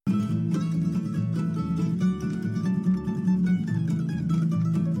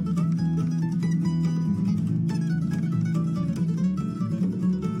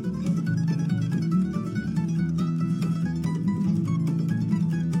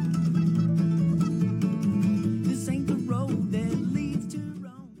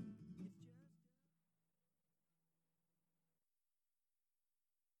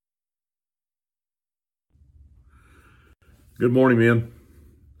Good morning, men.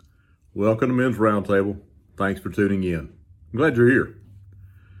 Welcome to Men's Roundtable. Thanks for tuning in. I'm glad you're here.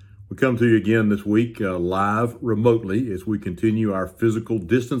 We come to you again this week live remotely as we continue our physical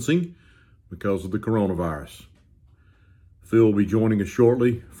distancing because of the coronavirus. Phil will be joining us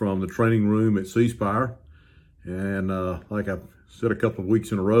shortly from the training room at C Spire. And like I've said a couple of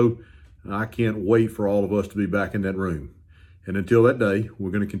weeks in a row, I can't wait for all of us to be back in that room. And until that day, we're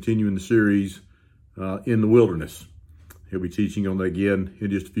going to continue in the series in the wilderness. He'll be teaching on that again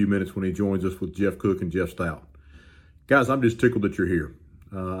in just a few minutes when he joins us with Jeff Cook and Jeff Stout. Guys, I'm just tickled that you're here.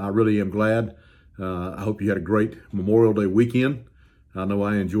 I really am glad. I hope you had a great Memorial Day weekend. I know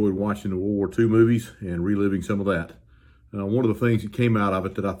I enjoyed watching the World War II movies and reliving some of that. One of the things that came out of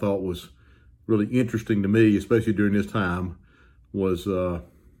it that I thought was really interesting to me, especially during this time, was a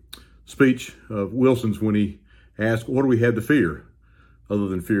speech of Wilson's when he asked, what do we have to fear other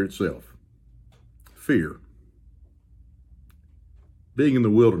than fear itself? Fear. Being in the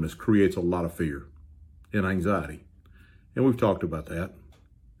wilderness creates a lot of fear and anxiety. And we've talked about that,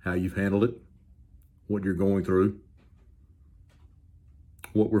 how you've handled it, what you're going through,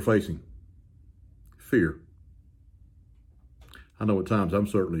 what we're facing. Fear. I know at times I'm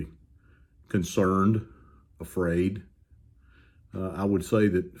certainly concerned, afraid. I would say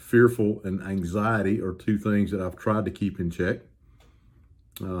that fearful and anxiety are two things that I've tried to keep in check.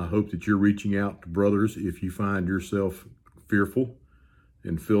 I hope that you're reaching out to brothers if you find yourself fearful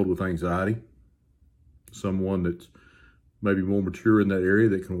and filled with anxiety. Someone that's maybe more mature in that area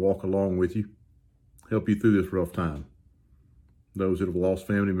that can walk along with you, help you through this rough time. Those that have lost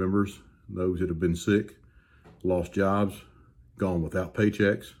family members, those that have been sick, lost jobs, gone without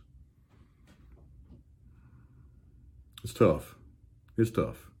paychecks. It's tough. It's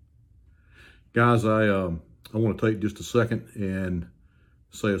tough. Guys, I want to take just a second and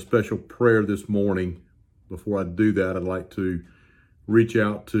say a special prayer this morning. Before I do that, I'd like to reach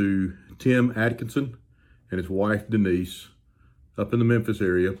out to Tim Atkinson and his wife Denise up in the Memphis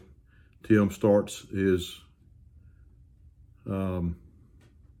area. Tim starts his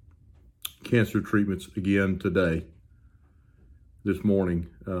cancer treatments again this morning,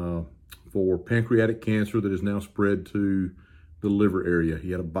 for pancreatic cancer that is now spread to the liver area.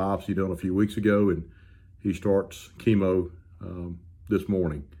 He had a biopsy done a few weeks ago and he starts chemo this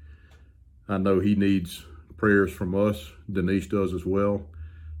morning. I know he needs prayers from us. Denise does as well.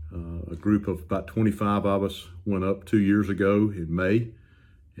 A group of about 25 of us went up 2 years ago in May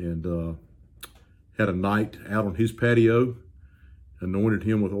and had a night out on his patio, anointed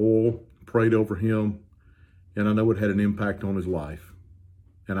him with oil, prayed over him, and I know it had an impact on his life.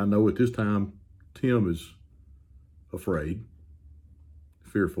 And I know at this time, Tim is afraid,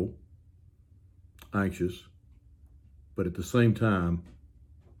 fearful, anxious, but at the same time,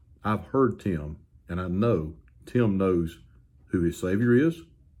 I've heard Tim, and I know Tim knows who his Savior is,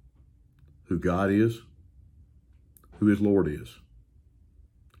 who God is, who his Lord is.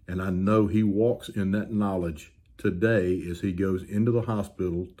 And I know he walks in that knowledge today as he goes into the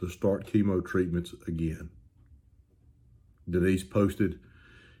hospital to start chemo treatments again. Denise posted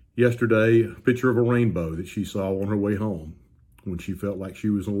yesterday a picture of a rainbow that she saw on her way home when she felt like she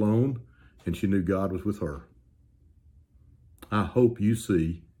was alone and she knew God was with her. I hope you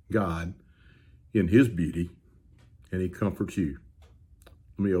see God in his beauty and he comforts you.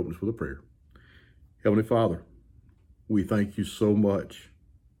 Let me open this with a prayer. Heavenly Father, we thank you so much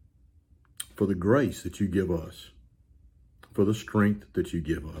for the grace that you give us, for the strength that you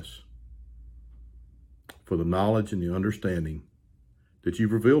give us, for the knowledge and the understanding that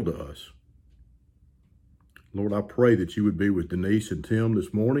you've revealed to us. Lord, I pray that you would be with Denise and Tim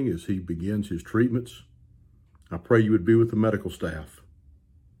this morning as he begins his treatments. I pray you would be with the medical staff.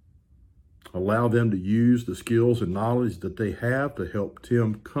 Allow them to use the skills and knowledge that they have to help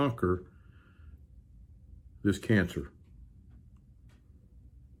Tim conquer this cancer.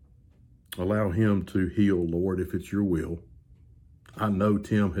 Allow him to heal, Lord, if it's your will. I know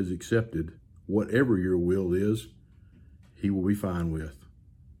Tim has accepted whatever your will is, he will be fine with.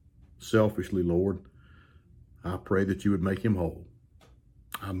 Selfishly, Lord, I pray that you would make him whole.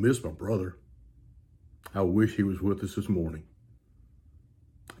 I miss my brother. I wish he was with us this morning.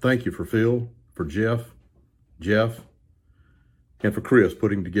 Thank you for Phil, for Jeff, and for Chris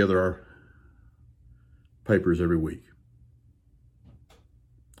putting together our papers every week.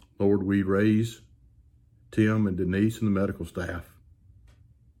 Lord, we raise Tim and Denise and the medical staff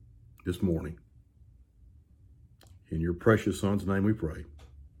this morning. In your precious son's name we pray.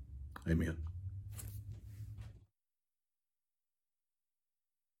 Amen.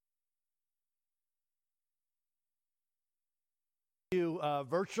 You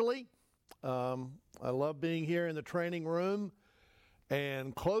virtually. I love being here in the training room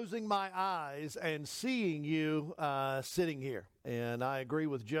and closing my eyes and seeing you sitting here. And I agree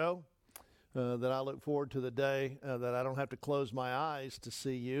with Joe that I look forward to the day that I don't have to close my eyes to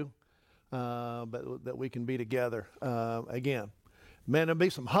see you, but that we can be together again. Man, there'll be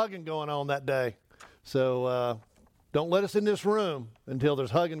some hugging going on that day. So don't let us in this room until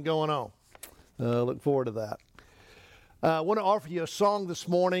there's hugging going on. Look forward to that. I want to offer you a song this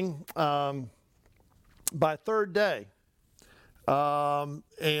morning by Third Day. I'm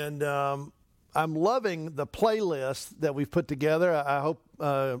loving the playlist that we've put together. I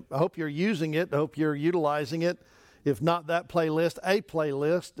hope you're using it. I hope you're utilizing it. If not that playlist, a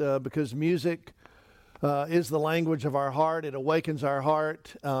playlist, because music is the language of our heart. It awakens our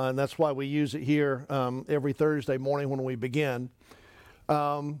heart, and that's why we use it here every Thursday morning when we begin.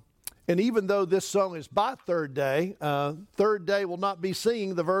 And even though this song is by Third Day will not be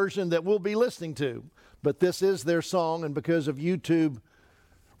singing the version that we'll be listening to. But this is their song, and because of YouTube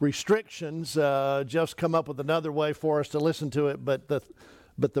restrictions, Jeff's come up with another way for us to listen to it. But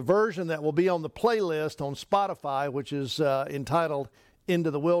the version that will be on the playlist on Spotify, which is entitled Into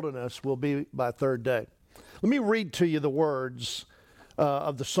the Wilderness, will be by Third Day. Let me read to you the words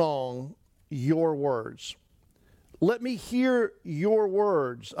of the song, Your Words. Let me hear your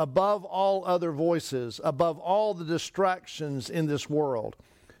words above all other voices, above all the distractions in this world.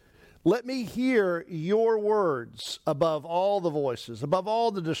 Let me hear your words above all the voices, above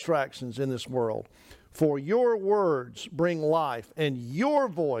all the distractions in this world. For your words bring life, and your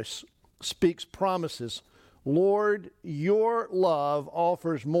voice speaks promises. Lord, your love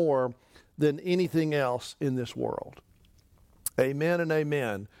offers more than anything else in this world. Amen and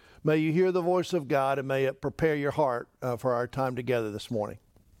amen. May you hear the voice of God, and may it prepare your heart for our time together this morning.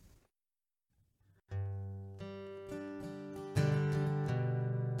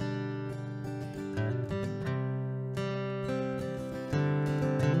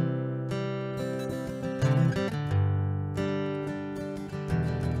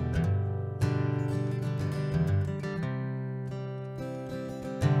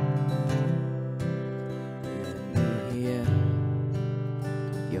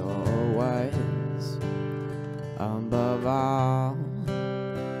 Above all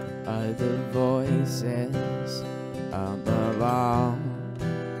other voices, above all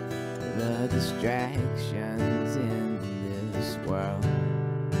the distractions in this world,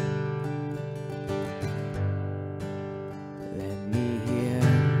 let me hear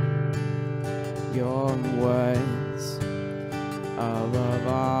your words above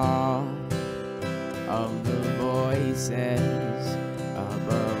all of the voices,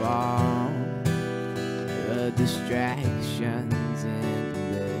 above all the distractions in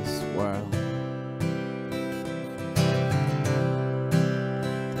this world.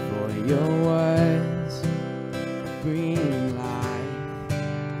 For your words bring life,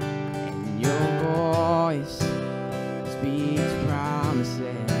 and your voice speaks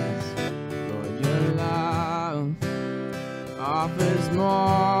promises. Lord, your love offers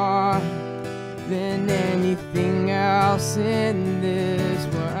more than anything else in this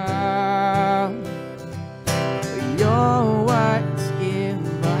world. Your words give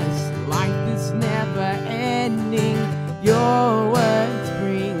us life that's never ending. Your words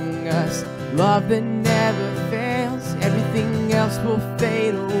bring us love that never fails. Everything else will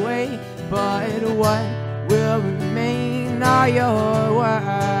fade away, but what will remain are your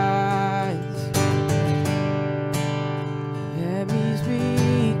words. Let me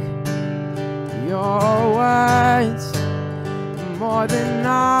speak your words more than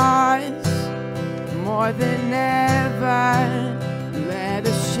ours, more than ever. Let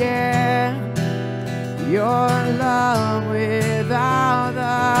us share your love without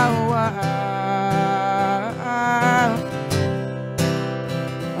the world.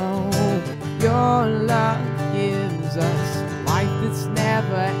 Oh, your love gives us life that's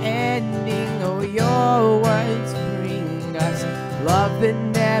never ending. Oh, your words bring us love that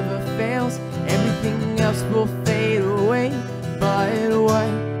never fails. Everything else will fade away, but what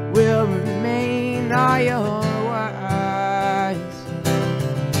will remain are your words.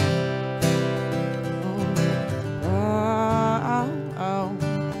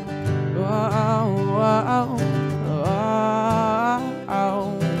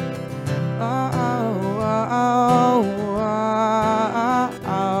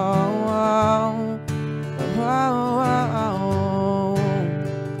 Oh,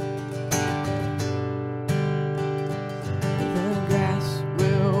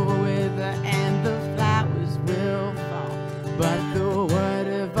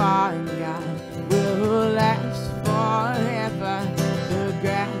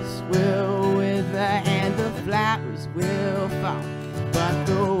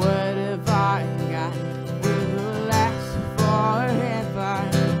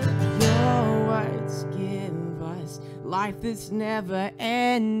 life that's never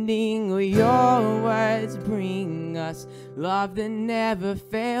ending. Your words bring us love that never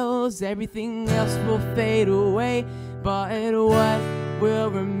fails. Everything else will fade away, but what will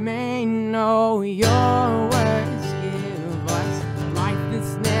remain? Oh, your words give us life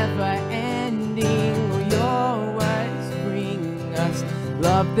that's never ending. Your words bring us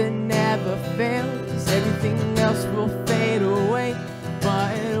love that never fails. Everything else will fade away,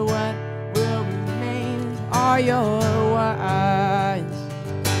 but what will remain are your words.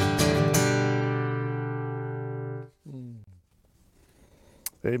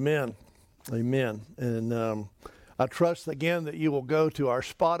 Amen. Amen. And I trust again that you will go to our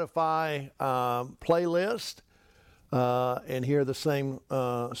Spotify playlist and hear the same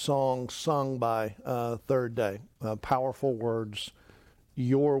song sung by Third Day. Powerful Words,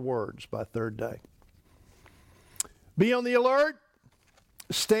 Your Words by Third Day. Be on the alert.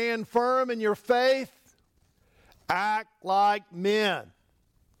 Stand firm in your faith. Act like men.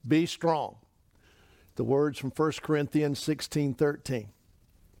 Be strong. The words from 1 Corinthians 16:13.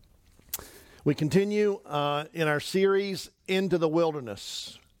 We continue in our series, Into the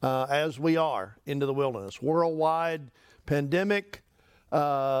Wilderness, as we are into the wilderness. Worldwide pandemic.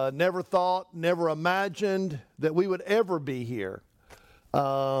 Never thought, never imagined that we would ever be here.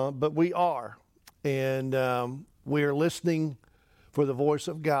 But we are. And we are listening for the voice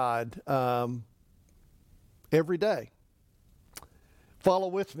of God every day. Follow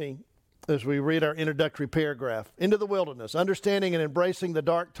with me as we read our introductory paragraph. Into the wilderness, understanding and embracing the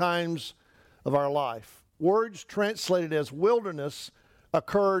dark times of our life. Words translated as wilderness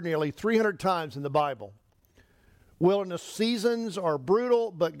occur nearly 300 times in the Bible. Wilderness seasons are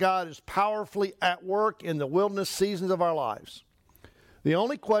brutal, but God is powerfully at work in the wilderness seasons of our lives. The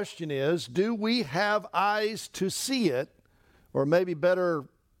only question is, do we have eyes to see it, or maybe better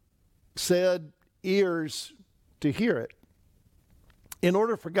said, ears to hear it? In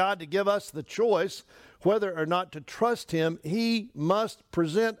order for God to give us the choice whether or not to trust Him, He must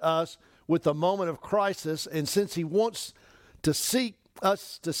present us with a moment of crisis, and since He wants to seek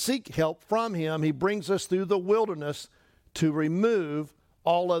help from Him, He brings us through the wilderness to remove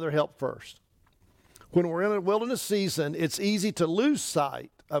all other help first. When we're in a wilderness season, it's easy to lose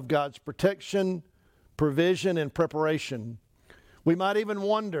sight of God's protection, provision, and preparation. We might even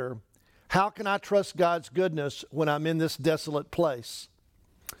wonder, how can I trust God's goodness when I'm in this desolate place?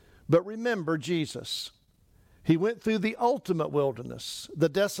 But remember Jesus. He went through the ultimate wilderness, the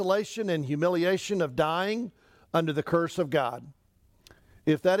desolation and humiliation of dying under the curse of God.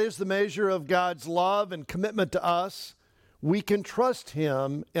 If that is the measure of God's love and commitment to us, we can trust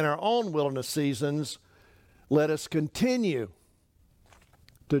Him in our own wilderness seasons. Let us continue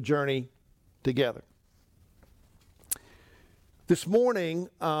to journey together. This morning,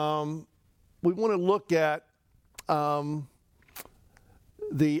 we want to look at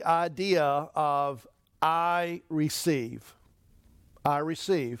the idea of I receive. I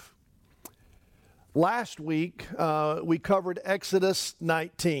receive. Last week, we covered Exodus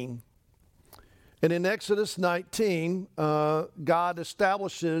 19. And in Exodus 19, God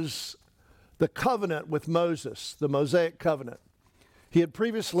establishes the covenant with Moses, the Mosaic covenant. He had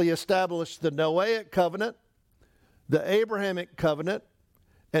previously established the Noahic covenant, the Abrahamic covenant,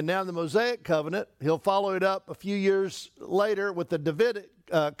 and now the Mosaic covenant. He'll follow it up a few years later with the Davidic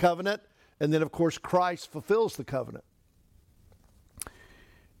covenant, and then, of course, Christ fulfills the covenant.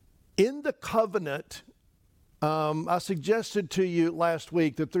 In the covenant, I suggested to you last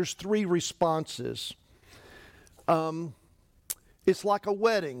week that there's three responses. It's like a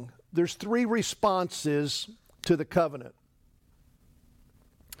wedding. There's three responses to the covenant.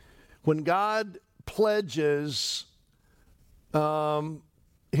 When God pledges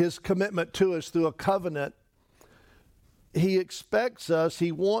His commitment to us through a covenant, He expects us,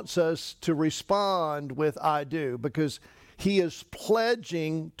 He wants us to respond with I do, because He is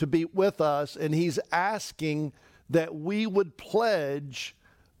pledging to be with us, and He's asking that we would pledge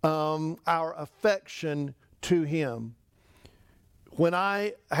our affection to Him. When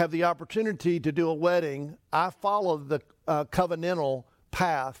I have the opportunity to do a wedding, I follow the covenantal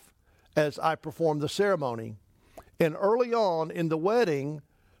path as I perform the ceremony. And early on in the wedding,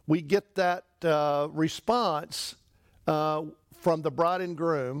 we get that response from the bride and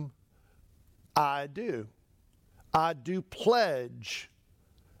groom, I do. I do pledge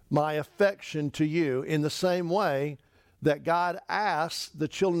my affection to you, in the same way that God asked the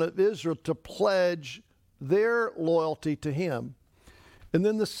children of Israel to pledge their loyalty to Him. And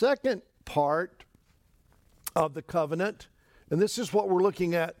then the second part of the covenant, and this is what we're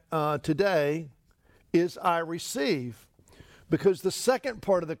looking at today, is I receive. Because the second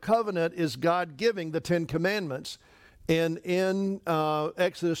part of the covenant is God giving the Ten Commandments. And in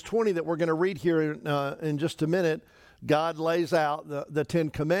Exodus 20 that we're going to read here in just a minute, God lays out the Ten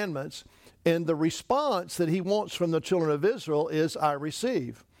Commandments. And the response that he wants from the children of Israel is, I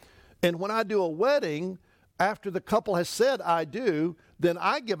receive. And when I do a wedding, after the couple has said, I do, then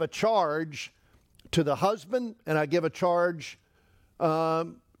I give a charge to the husband and I give a charge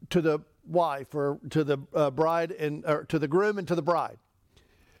to the wife, or to the bride, and or to the groom and to the bride.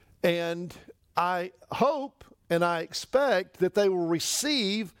 And I hope and I expect that they will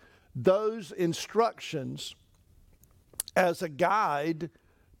receive those instructions as a guide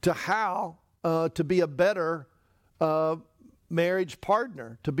to how to be a better marriage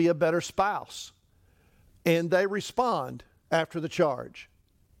partner, to be a better spouse. And they respond after the charge,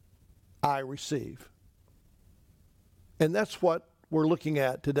 I receive. And that's what we're looking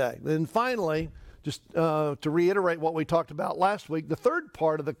at today. And finally, just to reiterate what we talked about last week, the third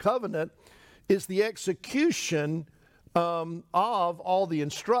part of the covenant is the execution of all the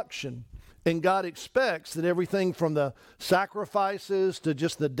instruction. And God expects that everything from the sacrifices to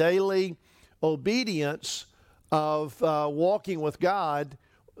just the daily obedience of walking with God,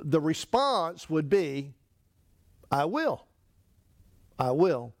 the response would be, I will. I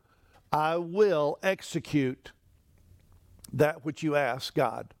will. I will execute that which you ask,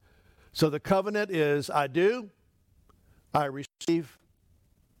 God. So the covenant is, I do, I receive,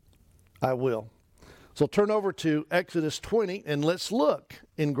 I will. So turn over to Exodus 20 and let's look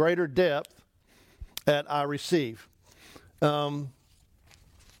in greater depth at I receive. And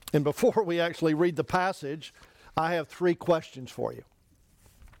before we actually read the passage, I have 3 questions for you.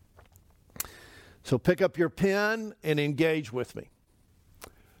 So pick up your pen and engage with me.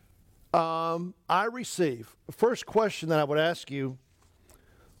 I receive. The first question that I would ask you,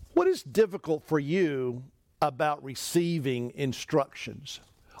 what is difficult for you about receiving instructions?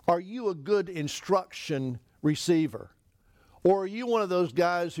 Are you a good instruction receiver? Or are you one of those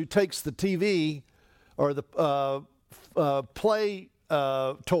guys who takes the TV or the play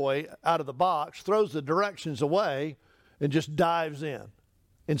toy out of the box, throws the directions away, and just dives in?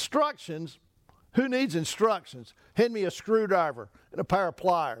 Instructions? Who needs instructions? Hand me a screwdriver and a pair of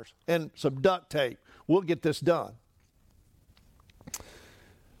pliers and some duct tape. We'll get this done.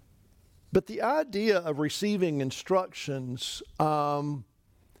 But the idea of receiving instructions is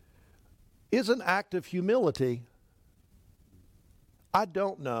an act of humility. I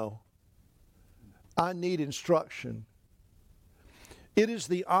don't know. I need instruction. It is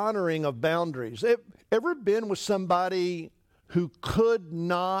the honoring of boundaries. Ever been with somebody who could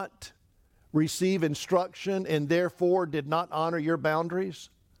not receive instruction and therefore did not honor your boundaries?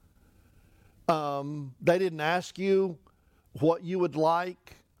 They didn't ask you what you would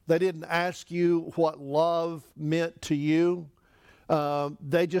like. They didn't ask you what love meant to you.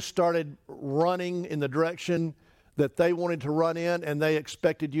 They just started running in the direction that they wanted to run in, and they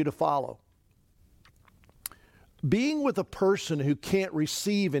expected you to follow. Being with a person who can't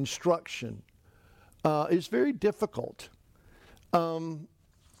receive instruction is very difficult.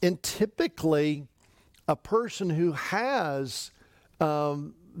 And typically, a person who has a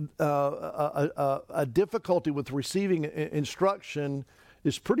difficulty with receiving instruction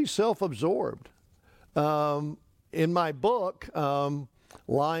is pretty self-absorbed. In my book,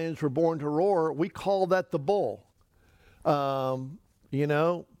 Lions Were Born to Roar, we call that the bull.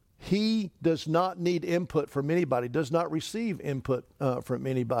 He does not need input from anybody, does not receive input from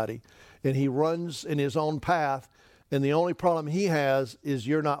anybody. And he runs in his own path. And the only problem he has is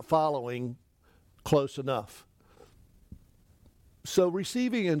you're not following close enough. So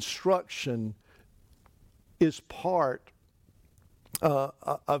receiving instruction is part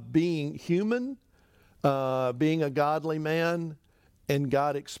of being human, being a godly man, and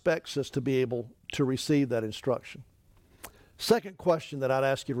God expects us to be able to receive that instruction. Second question that I'd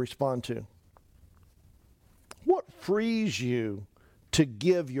ask you to respond to. What frees you to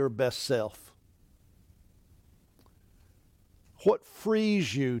give your best self? What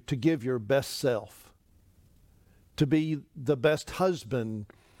frees you to give your best self? To be the best husband,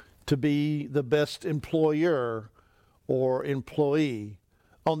 to be the best employer or employee.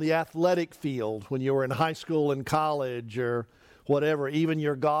 On the athletic field, when you were in high school and college or whatever, even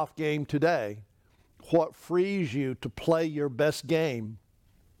your golf game today. What frees you to play your best game?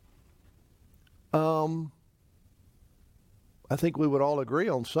 I think we would all agree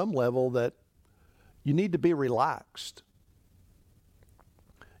on some level that you need to be relaxed.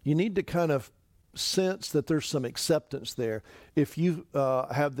 You need to kind of sense that there's some acceptance there. If you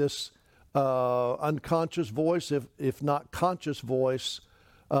have this unconscious voice, if not conscious voice,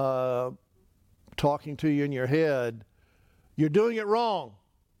 talking to you in your head, you're doing it wrong.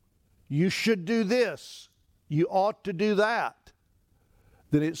 You should do this. you ought to do that,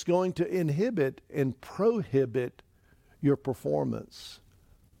 then it's going to inhibit and prohibit your performance.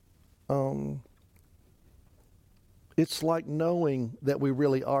 It's like knowing that we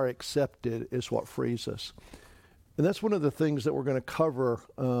really are accepted is what frees us. And that's one of the things that we're going to cover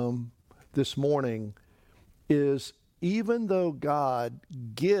this morning is even though God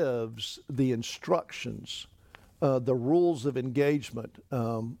gives the instructions, the rules of engagement,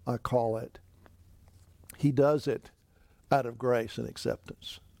 I call it, he does it out of grace and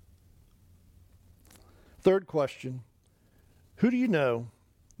acceptance. Third question, who do you know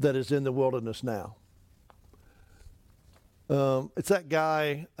that is in the wilderness now? It's that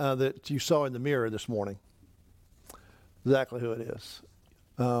guy that you saw in the mirror this morning. Exactly who it is.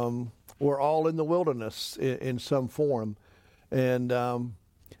 We're all in the wilderness in some form. And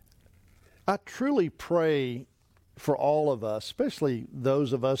I truly pray for all of us, especially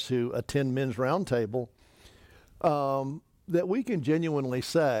those of us who attend Men's Roundtable, that we can genuinely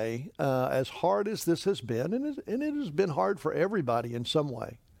say, as hard as this has been, and it has been hard for everybody in some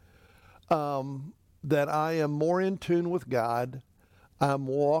way, that I am more in tune with God, I'm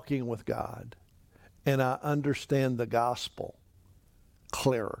walking with God, and I understand the gospel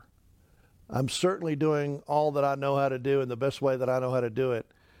clearer. I'm certainly doing all that I know how to do in the best way that I know how to do it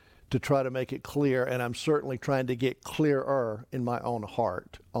to try to make it clear, and I'm certainly trying to get clearer in my own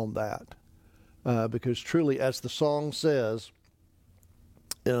heart on that. Because truly, as the song says,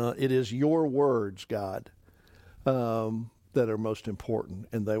 it is your words, God, that are most important,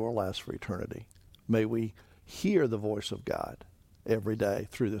 and they will last for eternity. May we hear the voice of God every day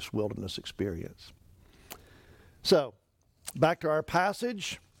through this wilderness experience. So, back to our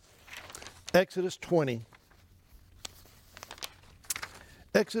passage, Exodus 20.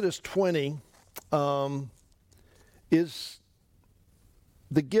 Exodus 20 is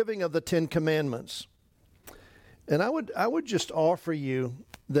the giving of the Ten Commandments. And I would just offer you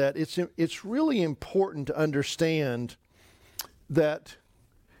that it's really important to understand that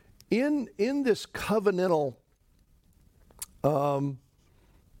in this covenantal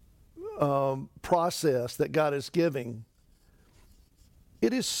process that God is giving,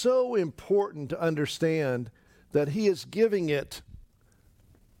 it is so important to understand that he is giving it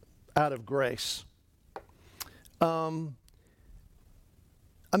out of grace.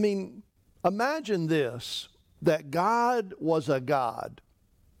 Imagine this, that God was a God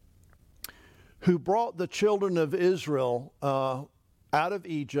who brought the children of Israel out of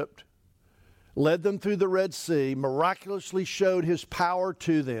Egypt, led them through the Red Sea, miraculously showed his power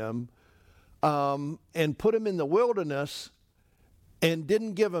to them, and put them in the wilderness and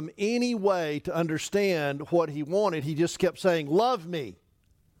didn't give them any way to understand what he wanted. He just kept saying, love me,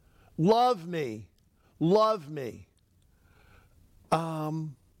 love me, love me.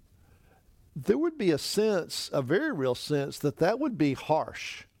 There would be a sense, a very real sense, that would be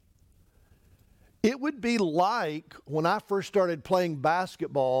harsh. It would be like when I first started playing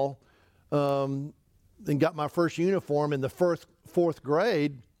basketball and got my first uniform in the fourth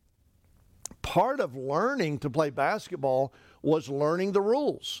grade. Part of learning to play basketball was learning the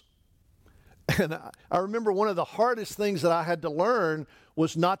rules. And I remember one of the hardest things that I had to learn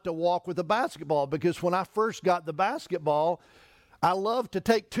was not to walk with a basketball, because when I first got the basketball, I loved to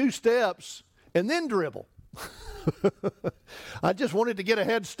take 2 steps and then dribble. I just wanted to get a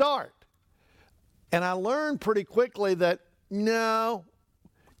head start. And I learned pretty quickly that, no,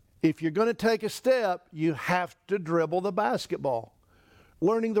 if you're going to take a step, you have to dribble the basketball.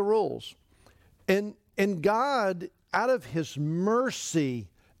 Learning the rules. And God, out of his mercy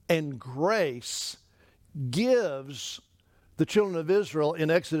and grace, gives the children of Israel in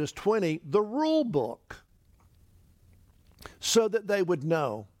Exodus 20 the rule book so that they would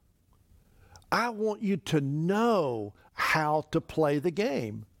know. I want you to know how to play the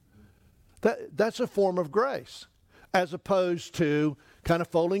game. That's a form of grace, as opposed to kind of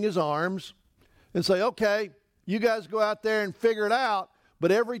folding his arms and say, okay, you guys go out there and figure it out,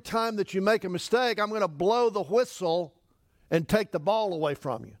 but every time that you make a mistake, I'm going to blow the whistle and take the ball away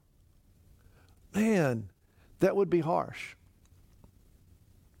from you. Man, that would be harsh.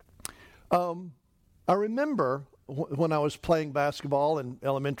 I remember when I was playing basketball in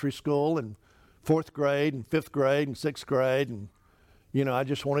elementary school and 4th grade and 5th grade and 6th grade, and I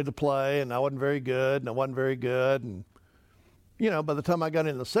just wanted to play, and I wasn't very good, and by the time I got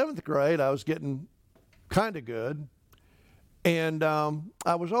into the 7th grade, I was getting kind of good. And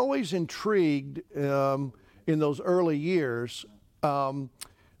I was always intrigued in those early years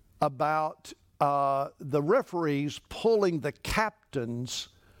about the referees pulling the captains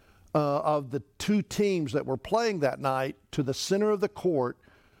of the 2 teams that were playing that night to the center of the court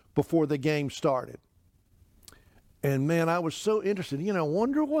before the game started. And man, I was so interested,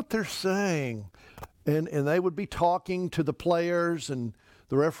 wonder what they're saying. And they would be talking to the players, and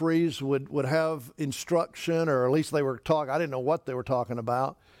the referees would have instruction, or at least they were talking. I didn't know what they were talking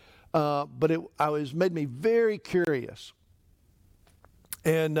about. But it made me very curious.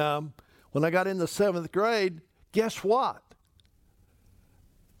 And when I got in the 7th grade, guess what?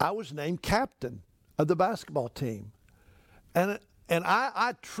 I was named captain of the basketball team. And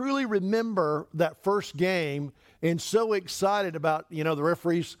I truly remember that first game and so excited about, the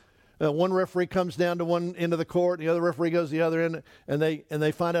referees. One referee comes down to one end of the court, the other referee goes to the other end, and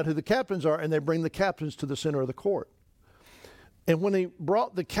they find out who the captains are, and they bring the captains to the center of the court. And when they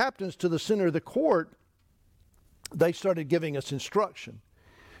brought the captains to the center of the court, they started giving us instruction.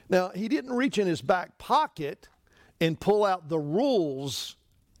 Now, he didn't reach in his back pocket and pull out the rules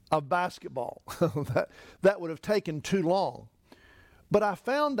of basketball. that would have taken too long. But I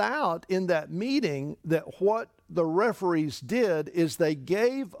found out in that meeting that what the referees did is they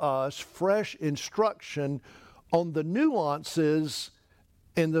gave us fresh instruction on the nuances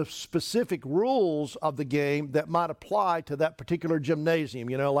and the specific rules of the game that might apply to that particular gymnasium.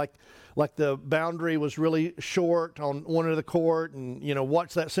 Like the boundary was really short on one end of the court, and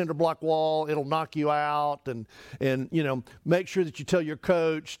watch that cinder block wall, it'll knock you out, and make sure that you tell your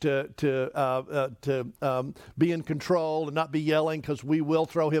coach to be in control and not be yelling, because we will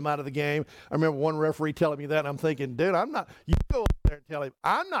throw him out of the game. I remember one referee telling me that, and I'm thinking, dude, you go over there and tell him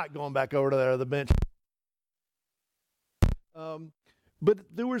I'm not going back over to there to the bench. But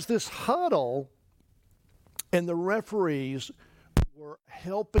there was this huddle, and the referees were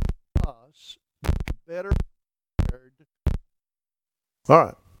helping us be better prepared. All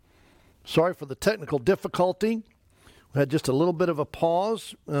right. Sorry for the technical difficulty. We had just a little bit of a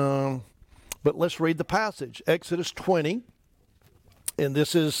pause, but let's read the passage. Exodus 20, and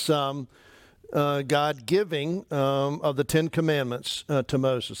this is God giving of the 10 Commandments to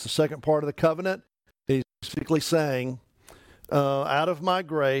Moses. The second part of the covenant, he's basically saying, out of my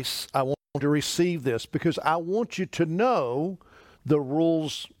grace, I want to receive this because I want you to know the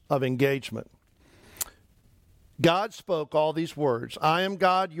rules of engagement. God spoke all these words. I am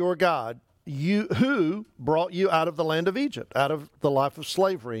God, your God, who brought you out of the land of Egypt, out of the life of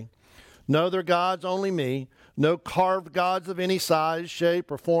slavery. No other gods, only me. No carved gods of any size, shape,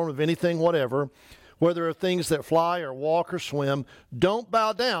 or form of anything whatever, whether of things that fly or walk or swim. Don't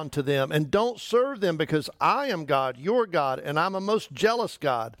bow down to them and don't serve them, because I am God, your God, and I'm a most jealous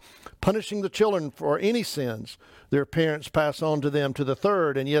God, punishing the children for any sins their parents pass on to them to the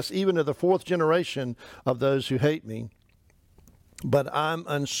third, and yes, even to the fourth generation of those who hate me. But I'm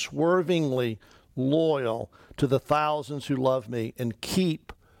unswervingly loyal to the thousands who love me and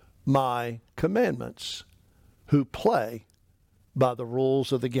keep my commandments, who play by the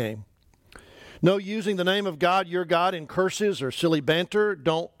rules of the game. No using the name of God, your God, in curses or silly banter.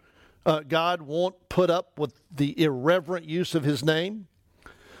 God won't put up with the irreverent use of his name.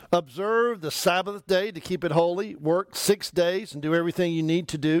 Observe the Sabbath day to keep it holy. Work 6 days and do everything you need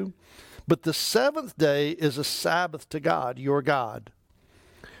to do. But the 7th day is a Sabbath to God, your God.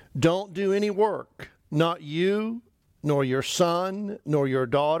 Don't do any work, not you, nor your son, nor your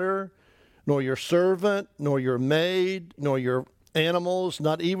daughter, nor your servant, nor your maid, nor your animals,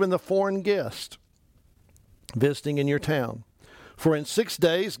 not even the foreign guest visiting in your town. For in 6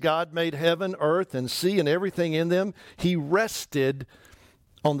 days God made heaven, earth, and sea, and everything in them. He rested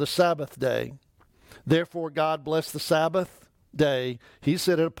on the Sabbath day. Therefore God blessed the Sabbath day. He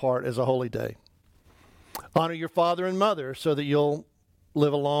set it apart as a holy day. Honor your father and mother so that you'll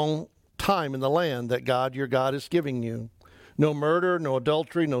live a long time in the land that God, your God, is giving you. No murder, no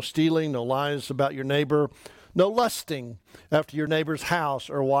adultery, no stealing, no lies about your neighbor, no lusting after your neighbor's house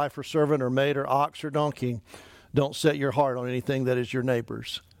or wife or servant or maid or ox or donkey. Don't set your heart on anything that is your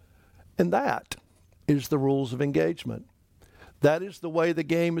neighbor's. And that is the rules of engagement. That is the way the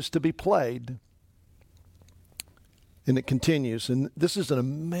game is to be played. And it continues. And this is an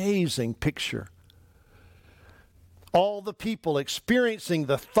amazing picture. All the people experiencing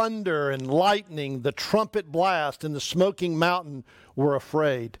the thunder and lightning, the trumpet blast, and the smoking mountain were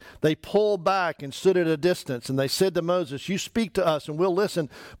afraid. They pulled back and stood at a distance, and they said to Moses, you speak to us and we'll listen,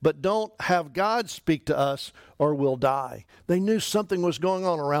 but don't have God speak to us or we'll die. They knew something was going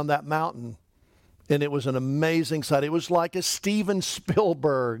on around that mountain, and it was an amazing sight. It was like a Steven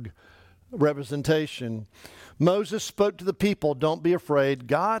Spielberg representation. Moses spoke to the people, don't be afraid.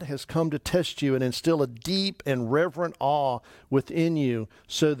 God has come to test you and instill a deep and reverent awe within you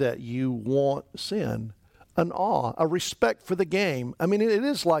so that you won't sin an awe, a respect for the game. I mean, it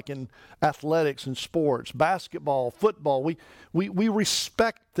is like in athletics and sports, basketball, football. We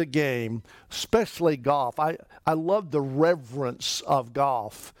respect the game, especially golf. I love the reverence of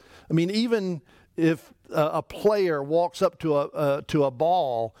golf. I mean, even if a player walks up to a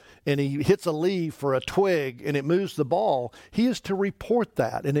ball and he hits a leaf or a twig and it moves the ball, he is to report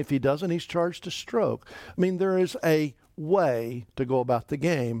that. And if he doesn't, he's charged a stroke. I mean, there is a way to go about the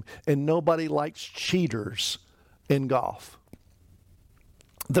game, and nobody likes cheaters in golf.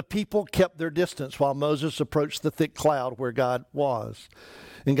 The people kept their distance while Moses approached the thick cloud where God was.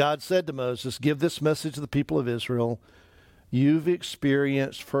 And God said to Moses, "Give this message to the people of Israel. You've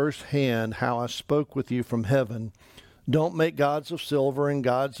experienced firsthand how I spoke with you from heaven. Don't make gods of silver and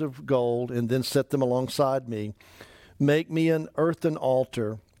gods of gold and then set them alongside me. Make me an earthen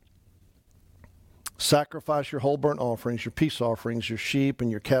altar. Sacrifice your whole burnt offerings, your peace offerings, your sheep,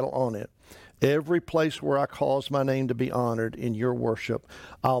 and your cattle on it. Every place where I cause my name to be honored in your worship,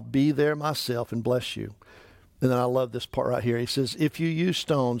 I'll be there myself and bless you." And then I love this part right here. He says, "If you use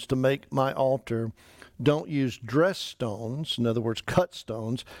stones to make my altar, don't use dressed stones," in other words, cut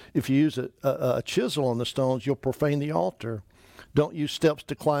stones. "If you use a chisel on the stones, you'll profane the altar. Don't use steps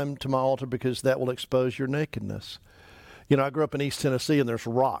to climb to my altar because that will expose your nakedness." You know, I grew up in East Tennessee, and there's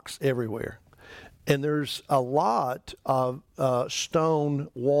rocks everywhere. And there's a lot of stone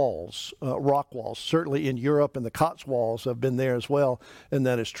walls, rock walls. Certainly in Europe, and the Cotswolds have been there as well, and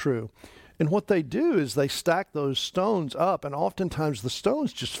that is true. And what they do is they stack those stones up, and oftentimes the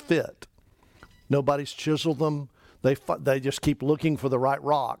stones just fit. Nobody's chiseled them. They just keep looking for the right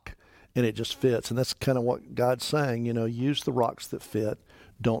rock, and it just fits. And that's kind of what God's saying, you know, use the rocks that fit.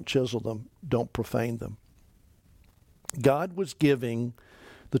 Don't chisel them. Don't profane them. God was giving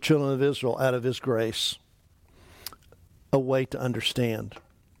the children of Israel, out of his grace, a way to understand.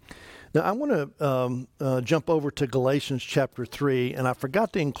 Now, I want to jump over to Galatians chapter 3, and I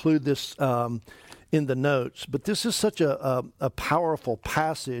forgot to include this in the notes, but this is such a powerful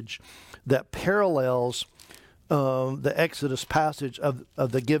passage that parallels the Exodus passage of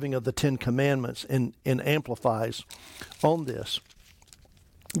the giving of the Ten Commandments and amplifies on this.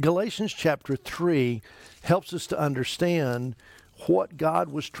 Galatians chapter 3 helps us to understand what God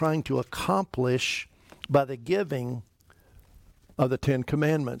was trying to accomplish by the giving of the Ten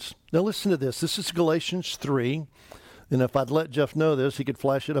Commandments. Now listen to this. This is Galatians 3. And if I'd let Jeff know this, he could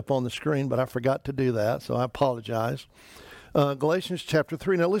flash it up on the screen, but I forgot to do that, so I apologize. Galatians chapter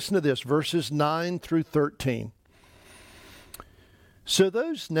 3. Now listen to this, verses 9 through 13. "So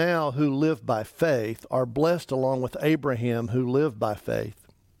those now who live by faith are blessed along with Abraham who lived by faith.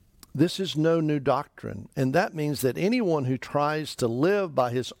 This is no new doctrine, and that means that anyone who tries to live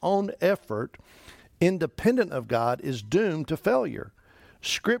by his own effort, independent of God, is doomed to failure.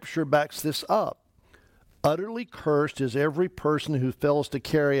 Scripture backs this up. Utterly cursed is every person who fails to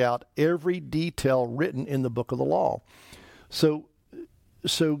carry out every detail written in the book of the law." So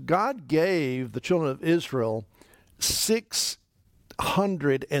God gave the children of Israel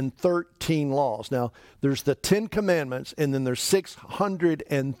 613 laws. Now, there's the 10 Commandments, and then there's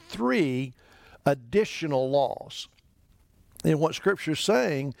 603 additional laws. And what Scripture is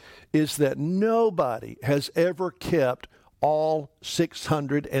saying is that nobody has ever kept all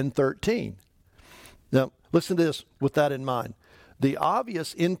 613. Now, listen to this with that in mind. The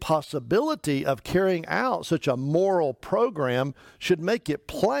obvious impossibility of carrying out such a moral program should make it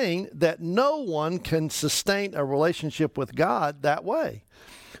plain that no one can sustain a relationship with God that way.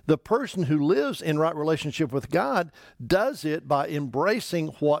 The person who lives in right relationship with God does it by embracing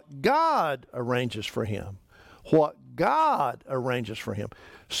what God arranges for him. What God arranges for him.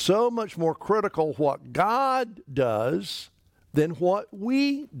 So much more critical what God does than what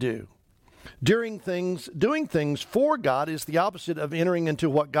we do. Doing things for God is the opposite of entering into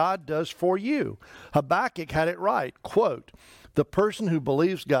what God does for you. Habakkuk had it right. Quote, "The person who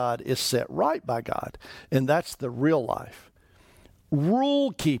believes God is set right by God." And that's the real life.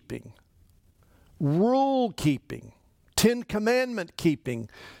 Rule keeping, 10 commandment keeping,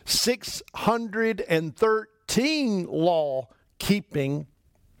 613 law keeping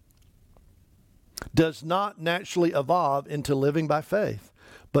does not naturally evolve into living by faith,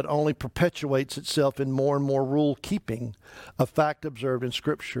 but only perpetuates itself in more and more rule keeping, a fact observed in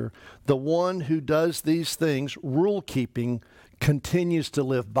Scripture. The one who does these things, rule keeping, continues to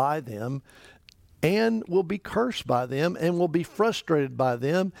live by them and will be cursed by them and will be frustrated by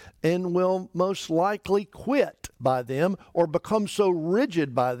them and will most likely quit by them or become so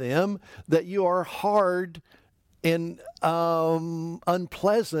rigid by them that you are hard and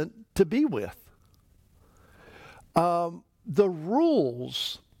unpleasant to be with. The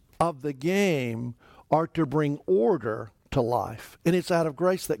rules of the game are to bring order to life. And it's out of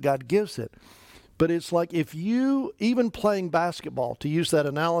grace that God gives it. But it's like if you, even playing basketball, to use that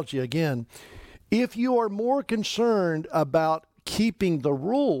analogy again, if you are more concerned about keeping the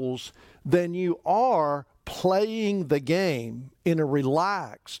rules than you are playing the game in a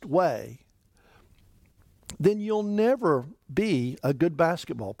relaxed way, then you'll never be a good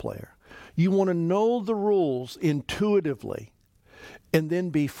basketball player. You want to know the rules intuitively and then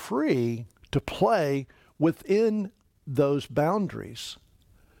be free to play within those boundaries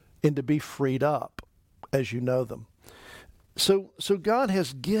and to be freed up as you know them. So God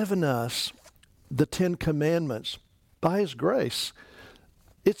has given us the 10 Commandments by His grace.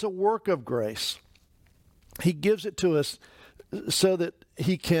 It's a work of grace. He gives it to us so that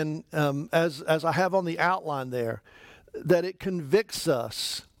He can, as I have on the outline there, that it convicts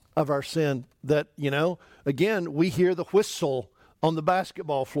us of our sin. That, again, we hear the whistle on the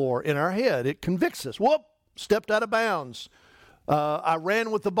basketball floor in our head. It convicts us. Whoop, stepped out of bounds. I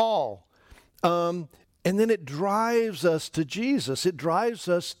ran with the ball. And then it drives us to Jesus. It drives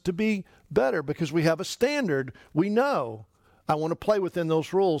us to be better because we have a standard. We know I want to play within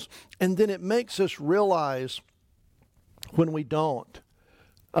those rules. And then it makes us realize when we don't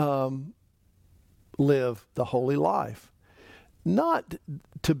live the holy life. Not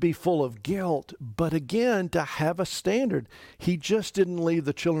to be full of guilt, but again, to have a standard. He just didn't leave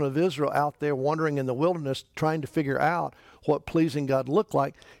the children of Israel out there wandering in the wilderness trying to figure out what pleasing God looked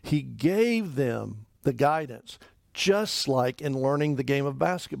like. He gave them the guidance. Just like in learning the game of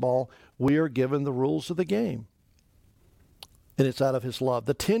basketball, we are given the rules of the game. And it's out of His love.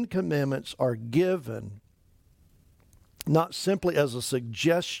 The 10 Commandments are given not simply as a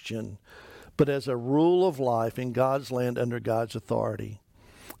suggestion, but as a rule of life in God's land under God's authority.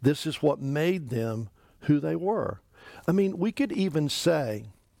 This is what made them who they were. I mean, we could even say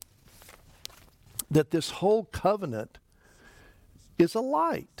that this whole covenant is a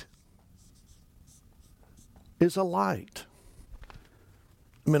light. Is a light.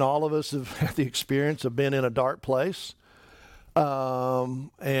 I mean, all of us have had the experience of being in a dark place. Somebody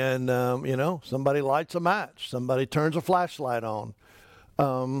lights a match. Somebody turns a flashlight on.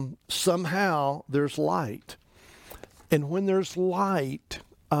 Somehow there's light. And when there's light,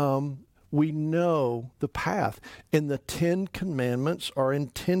 we know the path. And the 10 Commandments are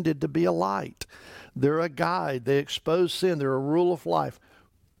intended to be a light. They're a guide. They expose sin. They're a rule of life.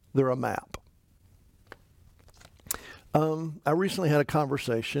 They're a map. I recently had a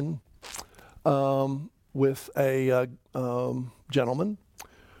conversation with a gentleman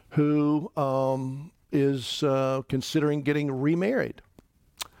who is considering getting remarried.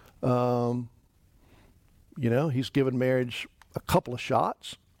 He's given marriage a couple of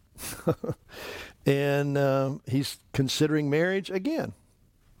shots, and he's considering marriage again.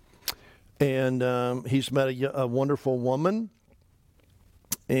 And he's met a wonderful woman,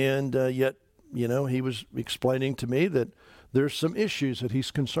 and yet, he was explaining to me that there's some issues that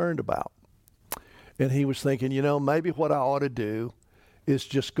he's concerned about. And he was thinking, maybe what I ought to do is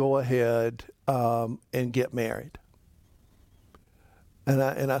just go ahead and get married. And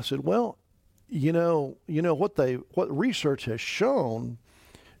I said, well, what research has shown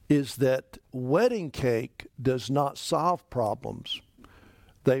is that wedding cake does not solve problems.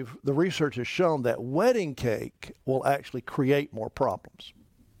 The research has shown that wedding cake will actually create more problems.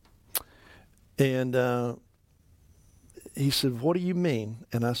 And he said, what do you mean?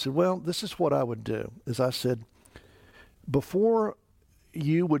 And I said, well, this is what I would do. Is I said, before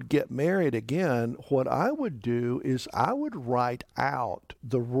you would get married again, what I would do is I would write out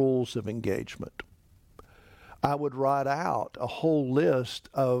the rules of engagement. I would write out a whole list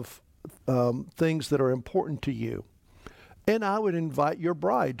of things that are important to you. And I would invite your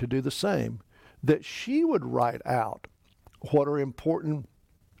bride to do the same, that she would write out what are important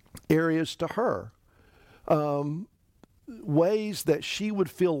areas to her, ways that she would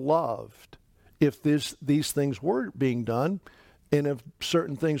feel loved if these things were being done, and if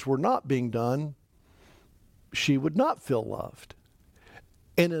certain things were not being done, she would not feel loved.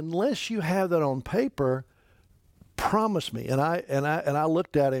 And unless you have that on paper, promise me. And I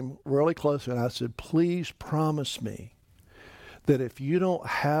looked at him really closely and I said, please promise me that if you don't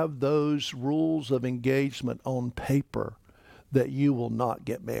have those rules of engagement on paper, that you will not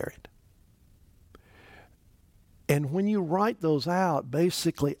get married. And when you write those out,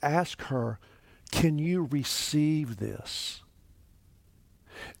 basically ask her, can you receive this?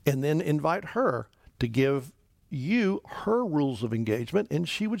 And then invite her to give you her rules of engagement, and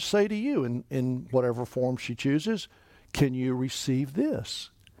she would say to you in whatever form she chooses, can you receive this?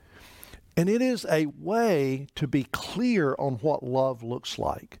 And it is a way to be clear on what love looks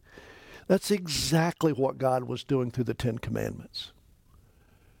like. That's exactly what God was doing through the Ten Commandments.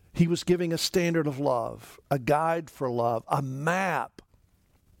 He was giving a standard of love, a guide for love, a map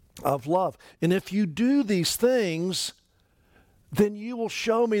of love. And if you do these things, then you will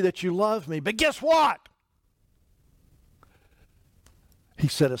show me that you love me. But guess what? He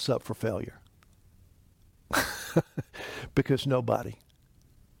set us up for failure. Because nobody,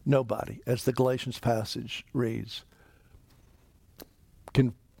 as the Galatians passage reads,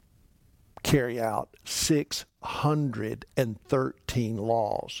 can carry out 613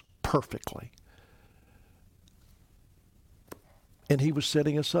 laws perfectly. And he was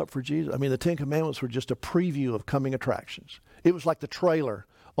setting us up for Jesus. I mean, the Ten Commandments were just a preview of coming attractions. It was like the trailer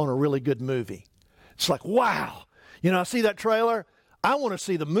on a really good movie. It's like, wow, I see that trailer. I want to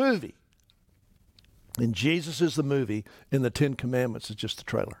see the movie. And Jesus is the movie, and the Ten Commandments is just the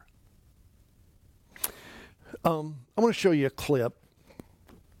trailer. I want to show you a clip.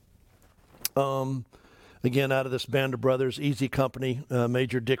 Again, out of this Band of Brothers, Easy Company,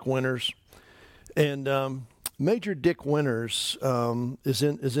 Major Dick Winters. And Major Dick Winters is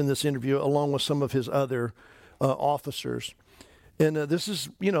in this interview along with some of his other officers. And this is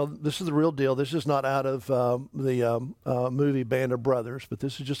the real deal. This is not out of the movie Band of Brothers, but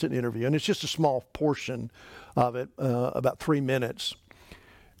this is just an interview. And it's just a small portion of it, about 3 minutes.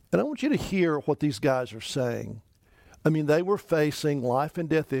 And I want you to hear what these guys are saying. I mean, they were facing life and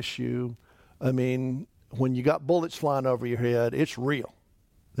death issue. I mean, when you got bullets flying over your head, it's real.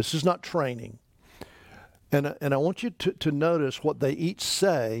 This is not training. And I want you to notice what they each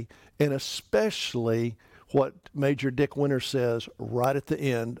say, and especially what Major Dick Winters says right at the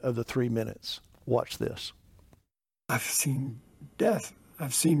end of the 3 minutes. Watch this. I've seen death.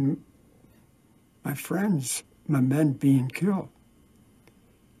 I've seen my friends, my men being killed.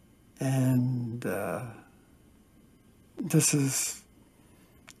 And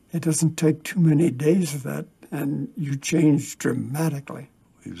it doesn't take too many days of that, and you change dramatically.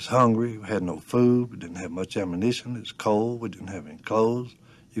 We was hungry, we had no food, we didn't have much ammunition, it was cold, we didn't have any clothes,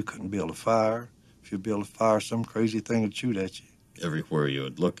 you couldn't build a fire. If you'd build a fire, some crazy thing would shoot at you. Everywhere you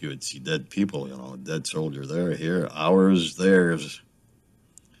would look, you would see dead people, dead soldier there, here, ours, theirs.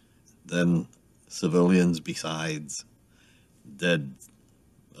 Then civilians besides, dead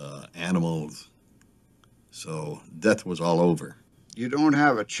animals. So death was all over. You don't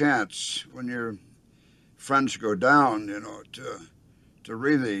have a chance when your friends go down, to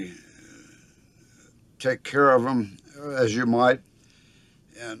really take care of them as you might,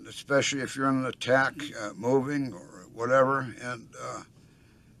 and especially if you're in an attack, moving or whatever. And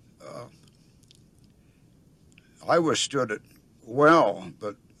I withstood it well,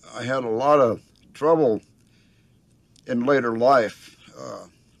 but I had a lot of trouble in later life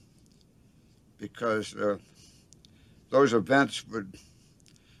because those events would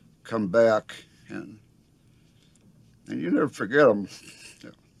come back, and you never forget them.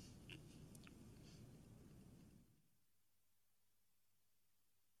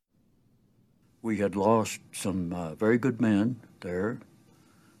 We had lost some very good men there.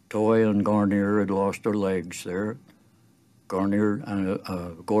 Toy and Garnier had lost their legs there.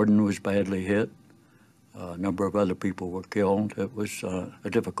 Gordon was badly hit. A number of other people were killed. It was a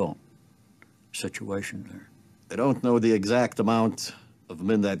difficult situation there. I don't know the exact amount of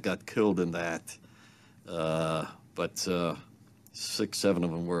men that got killed in that, but 6, 7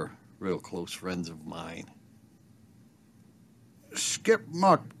 of them were real close friends of mine. Skip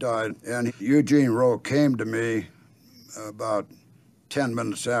Muck died, and Eugene Rowe came to me about 10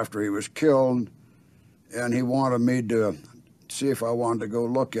 minutes after he was killed, and he wanted me to see if I wanted to go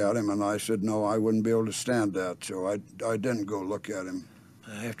look at him, and I said no, I wouldn't be able to stand that, so I didn't go look at him.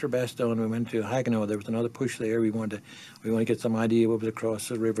 After Bastogne, we went to Hagano. There was another push there. We wanted to get some idea what was across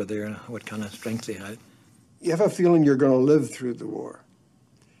the river there and what kind of strength they had. You have a feeling you're going to live through the war.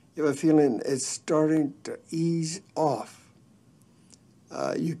 You have a feeling it's starting to ease off.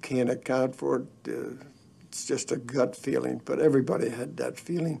 You can't account for it. It's just a gut feeling, but everybody had that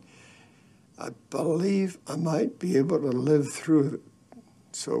feeling. I believe I might be able to live through it.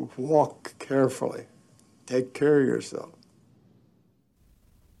 So walk carefully. Take care of yourself.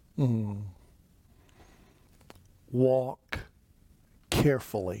 Walk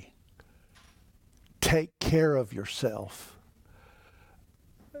carefully. Take care of yourself.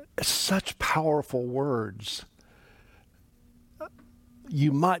 Such powerful words.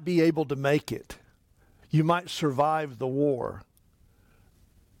 You might be able to make it. You might survive the war.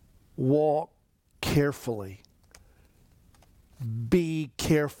 Walk carefully. Be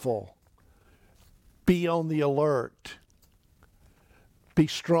careful. Be on the alert. Be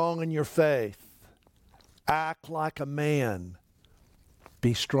strong in your faith. Act like a man.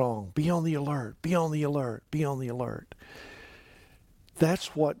 Be strong. Be on the alert. Be on the alert. Be on the alert.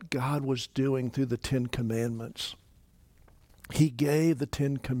 That's what God was doing through the Ten Commandments. He gave the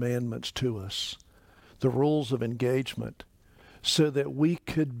Ten Commandments to us, the rules of engagement, so that we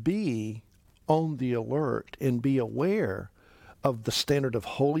could be on the alert and be aware of the standard of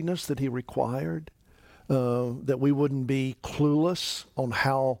holiness that he required, that we wouldn't be clueless on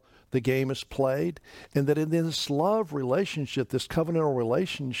how the game is played, and that in this love relationship, this covenantal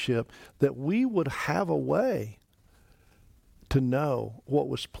relationship, that we would have a way to know what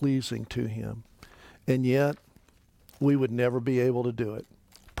was pleasing to him. And yet, we would never be able to do it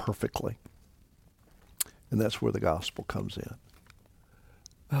perfectly. And that's where the gospel comes in.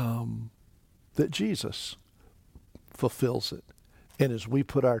 That Jesus fulfills it. And as we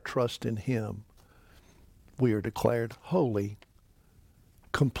put our trust in him, we are declared holy,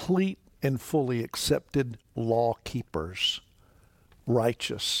 complete and fully accepted law keepers,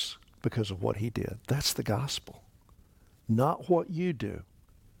 righteous because of what he did. That's the gospel. Not what you do,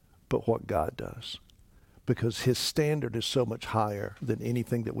 but what God does. Because his standard is so much higher than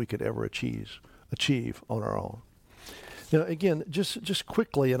anything that we could ever achieve on our own. Now, again, just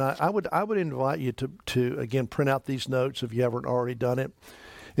quickly, and I would invite you to again print out these notes if you haven't already done it.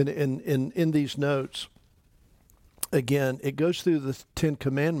 In these notes, again, it goes through the Ten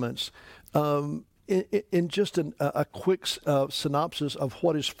Commandments in just a quick synopsis of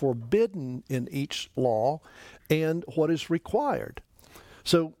what is forbidden in each law and what is required.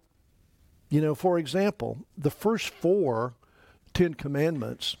 So, for example, the first 4 Ten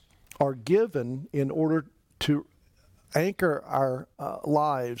Commandments are given in order to anchor our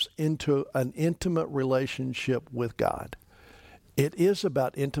lives into an intimate relationship with God. It is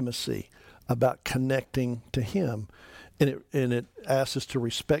about intimacy, about connecting to him. And it asks us to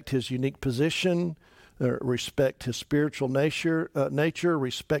respect his unique position, respect his spiritual nature,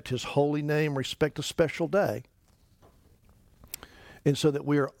 respect his holy name, respect a special day. And so that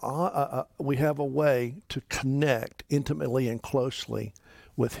we have a way to connect intimately and closely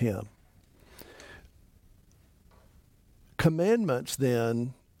with him. Commandments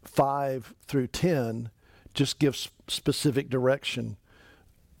then, 5 through 10, just give specific direction.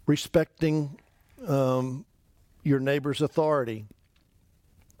 Respecting your neighbor's authority,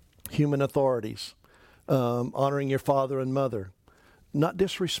 human authorities, honoring your father and mother, not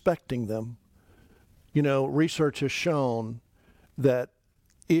disrespecting them. Research has shown that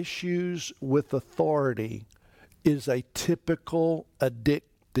issues with authority is a typical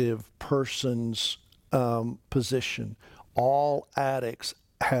addictive person's position. All addicts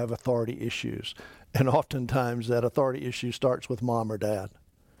have authority issues, and oftentimes that authority issue starts with mom or dad.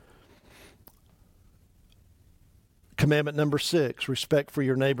 Commandment number 6, respect for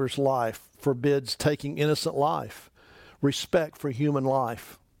your neighbor's life, forbids taking innocent life. Respect for human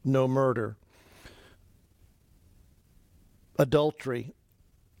life, no murder. Adultery,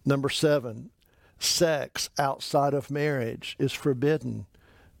 number 7, sex outside of marriage is forbidden.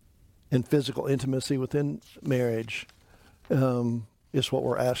 And physical intimacy within marriage is what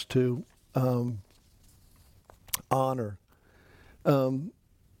we're asked to honor.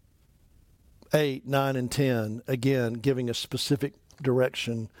 8, 9, and 10, again, giving a specific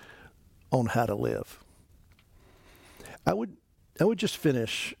direction on how to live. I would just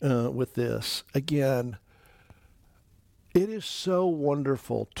finish with this. Again, it is so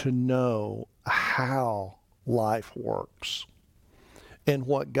wonderful to know how life works. And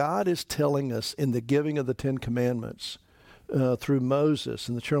what God is telling us in the giving of the Ten Commandments through Moses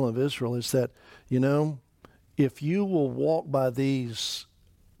and the children of Israel is that, if you will walk by these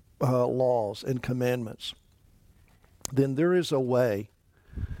laws and commandments, then there is a way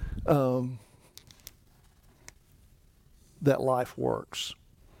that life works.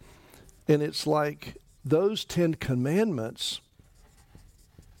 And it's like those 10 commandments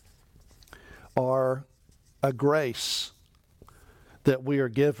are a grace that we are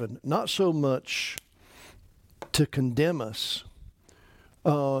given, not so much to condemn us,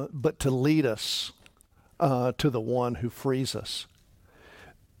 but to lead us to the one who frees us.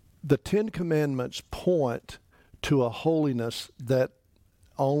 The 10 Commandments point to a holiness that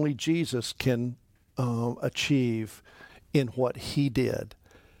only Jesus can achieve in what he did.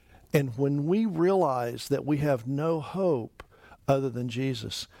 And when we realize that we have no hope other than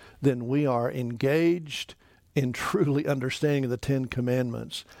Jesus, then we are engaged in truly understanding the 10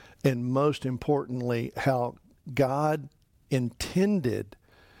 Commandments, and most importantly, how God intended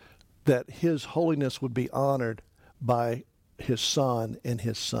that his holiness would be honored by his Son and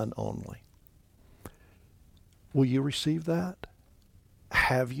his Son only. Will you receive that?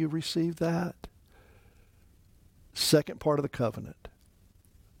 Have you received that? Second part of the covenant.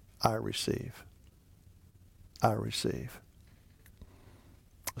 I receive. I receive.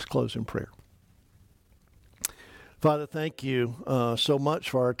 Let's close in prayer. Father, thank you so much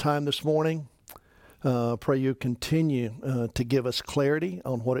for our time this morning. Pray you continue to give us clarity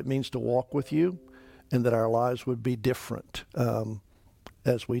on what it means to walk with you, and that our lives would be different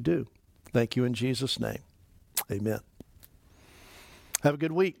as we do. Thank you in Jesus' name. Amen. Have a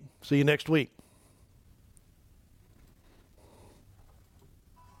good week. See you next week.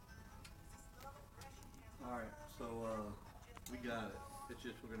 All right, so we got it. It's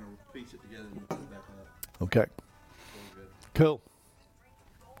just we're going to piece it together and put it back up. Okay. Good. Cool.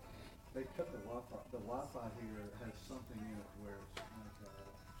 They cut the Wi-Fi. The Wi-Fi here has something in it where it's like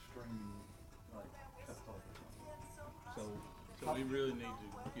streaming, like cut off or something. So we really need to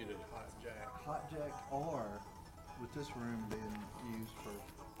get a hot jack, or with this room being used for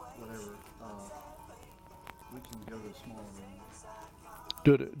whatever, we can go to a smaller room.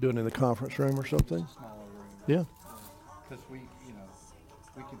 Do it in the conference room or something? Smaller room. Yeah. Because we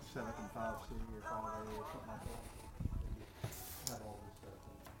can set up in 5C or 5A or something like that. Have all this stuff.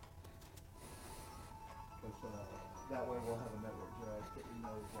 Because that way we'll have a network judge that we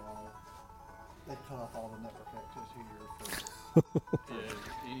know is live. They cut off all the network access here for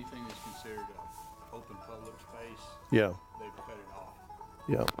anything that's considered an open public space. Yeah. They've cut it off.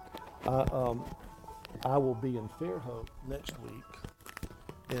 Yeah. I will be in Fairhope next week,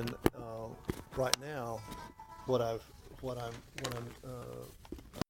 and right now, what I'm